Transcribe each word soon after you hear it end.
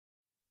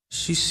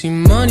She see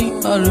money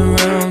all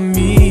around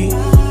me.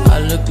 I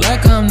look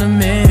like I'm the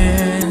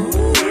man.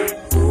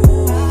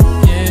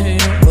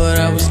 Yeah, but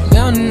I was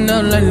counting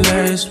up like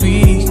last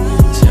week.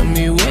 Tell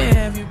me where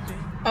have you been?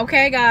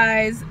 Okay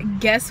guys,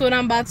 guess what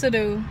I'm about to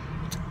do?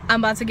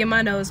 I'm about to get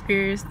my nose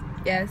pierced.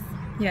 Yes.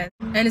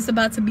 And it's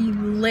about to be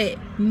lit.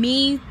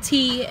 Me,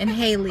 T, and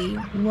Haley,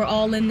 we're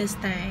all in this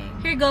thing.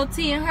 Here go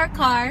T in her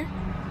car.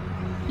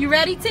 You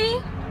ready,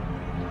 T?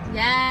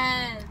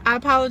 Yes. I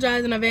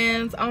apologize in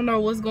advance. I don't know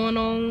what's going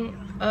on.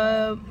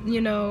 You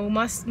know,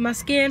 my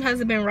skin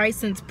hasn't been right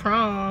since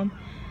prom.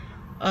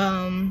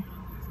 I'm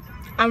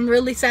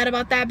really sad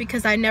about that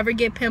because I never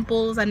get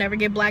pimples. I never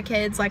get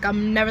blackheads. Like,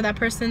 I'm never that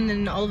person,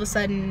 and all of a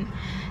sudden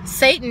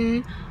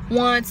Satan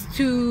wants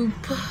to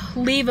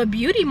leave a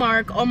beauty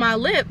mark on my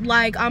lip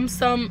like I'm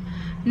some...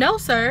 No,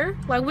 sir.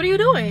 Like, what are you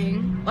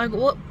doing? Like,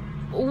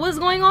 what's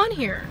going on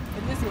here?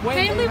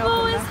 Haley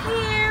Boo is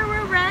here.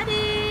 We're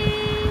ready.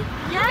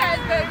 You guys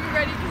better be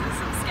ready because it's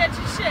some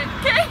sketchy shit,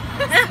 okay?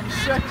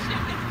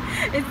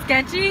 It's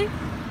sketchy.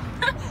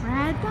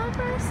 Red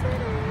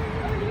diversity.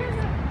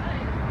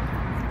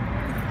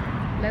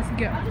 Let's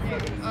go.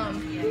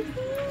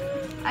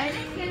 I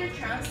didn't get a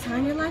trust.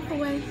 Sign your life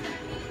away.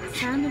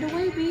 Sign it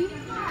away, B. You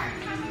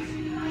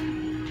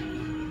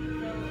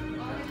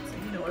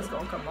know it's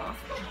gonna come off.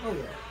 Oh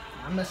yeah,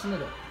 I'm messing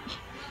it up.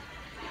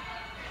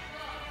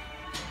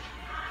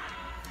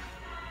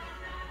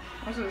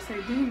 I was gonna say,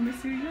 dang,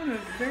 Missy, you're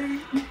very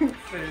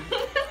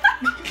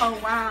Oh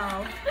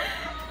wow.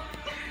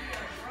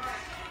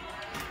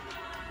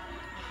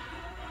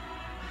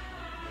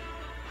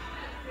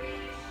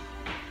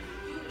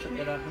 Check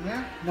that out from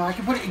there. Now I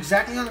can put it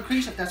exactly on the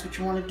crease if that's what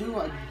you want to do.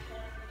 What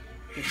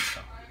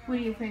do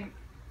you think?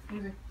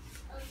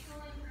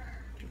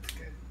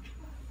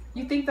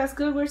 You think that's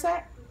good? Where's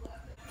that?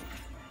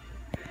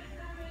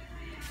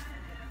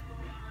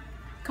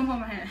 Come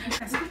hold my hand.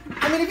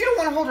 I mean, if you don't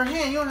want to hold her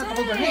hand, you don't have to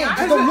hold her hand.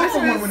 Just don't move for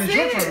one when it's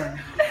your turn.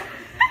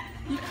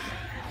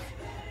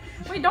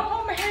 Wait, don't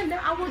hold my hand now.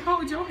 I won't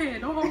hold your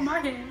hand. Don't hold my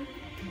hand.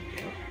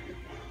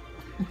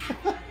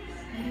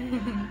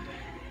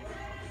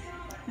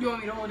 You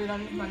want me to hold it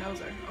underneath my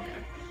nose, or?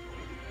 Okay.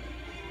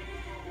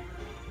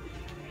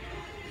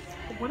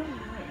 What are we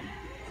doing?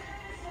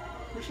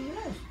 Pushing your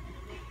nose.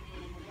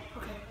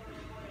 Okay.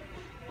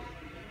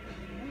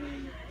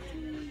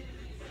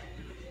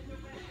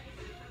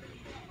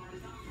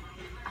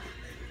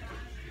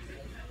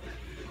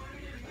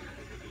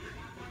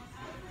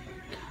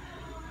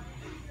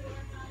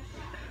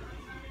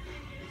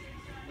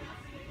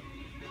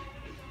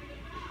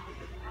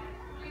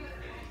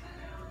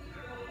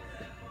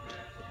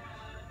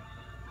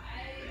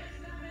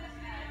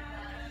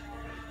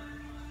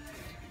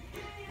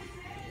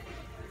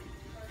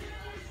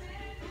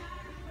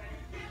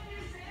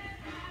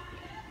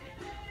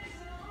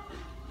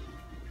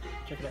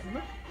 Check it out.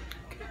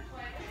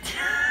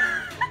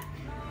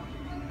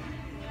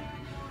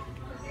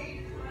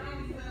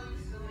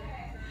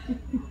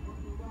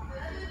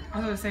 I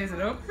was gonna say, is it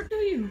over to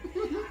you?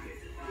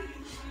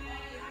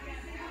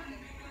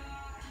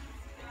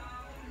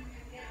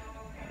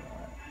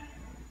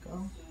 Go.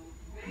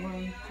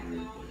 1, 2,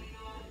 3.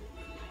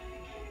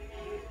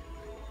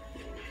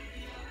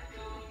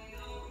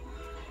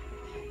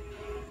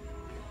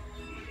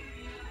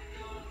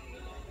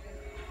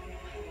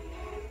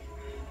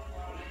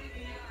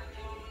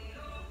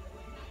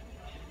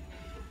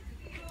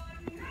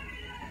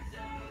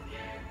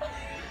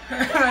 I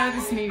had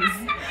to sneeze.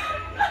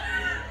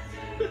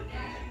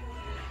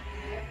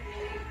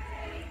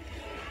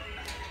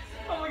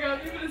 Oh my god,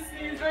 you're gonna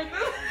sneeze right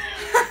now.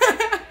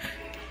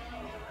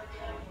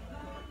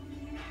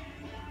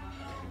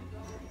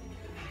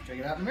 Check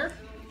it out in the mirror.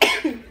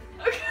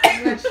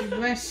 Bless you,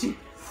 bless you.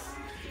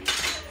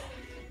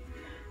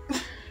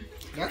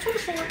 That's what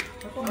it's for.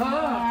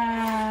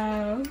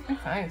 Oh.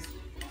 Nice.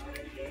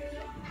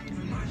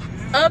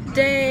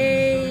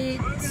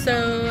 Update. So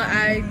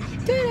I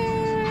did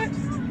it.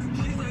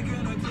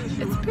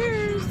 It's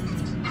pierced.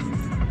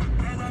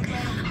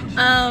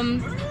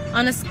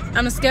 On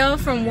a scale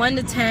from 1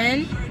 to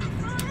 10,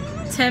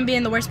 10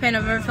 being the worst pain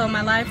I've ever felt in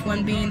my life,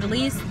 1 being the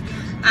least,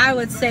 I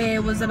would say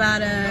it was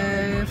about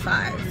a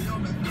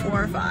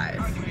 4 or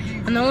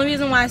 5. And the only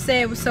reason why I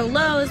say it was so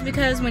low is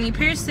because when you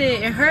pierced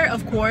it, it hurt,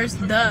 of course,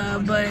 duh,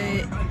 but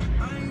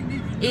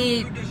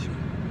it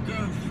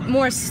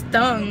more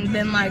stung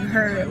than like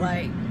hurt.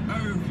 Like,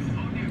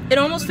 it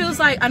almost feels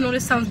like, I know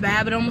this sounds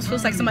bad, but it almost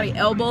feels like somebody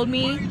elbowed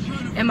me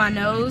in my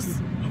nose,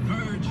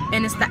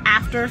 and it's the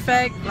after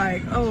effect,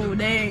 like, oh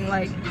dang,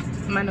 like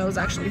my nose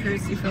actually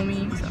hurts, you feel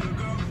me? So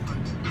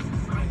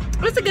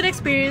it's a good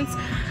experience.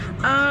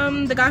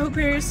 The guy who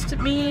pierced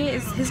me,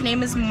 his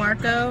name is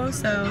Marco,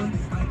 so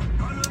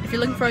if you're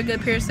looking for a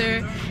good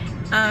piercer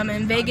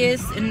in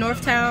Vegas, in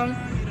Northtown,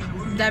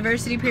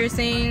 Diversity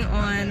Piercing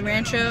on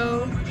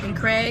Rancho and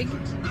Craig,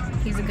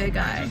 he's a good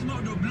guy.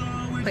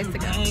 Place to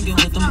go.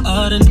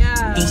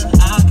 Yeah.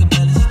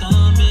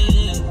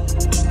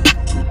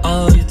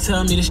 Oh, you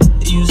tell me this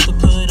you used to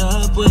put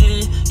up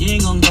with. You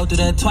ain't gonna go through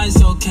that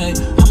twice, okay?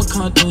 I'ma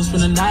come through,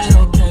 spend the night,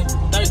 okay?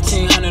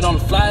 1300 on the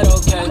flight,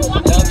 okay?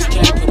 Love you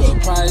can't put a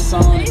price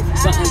on it.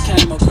 Something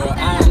came up, girl,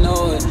 I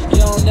know it. You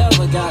don't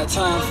never got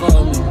time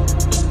for me.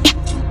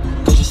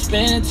 Cause you're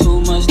spending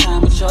too much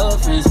time with your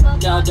friends.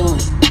 Y'all doing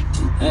it.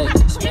 Hey,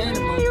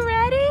 spending Are you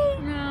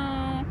ready?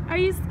 No. Are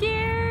you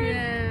scared?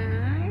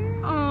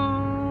 Yeah.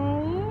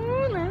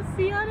 Oh, let's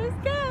see how this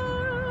goes.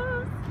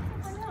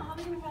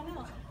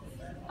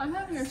 I'm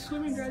having a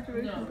swimming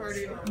graduation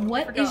party.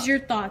 What is your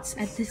thoughts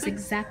at this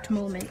exact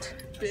moment?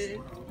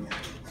 Big.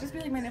 Just be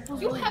like, my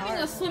nipples You really having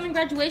hard. a swimming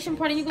graduation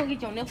party, you gonna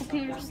get your nipple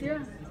pierced? Yeah.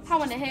 How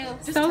in the hell?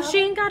 So she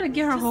ain't gotta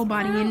get her whole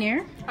body in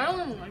there. I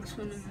don't even like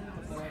swimming.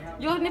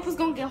 Your nipples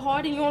gonna get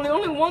hard and you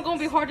only one gonna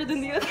be harder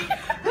than the other.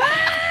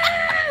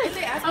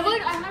 I'm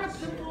like, I had a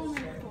pimple on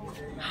my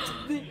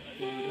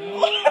nipple.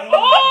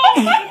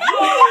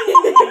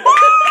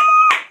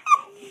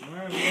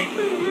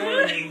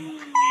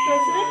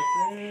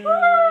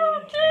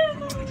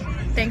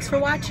 Thanks for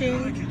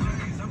watching.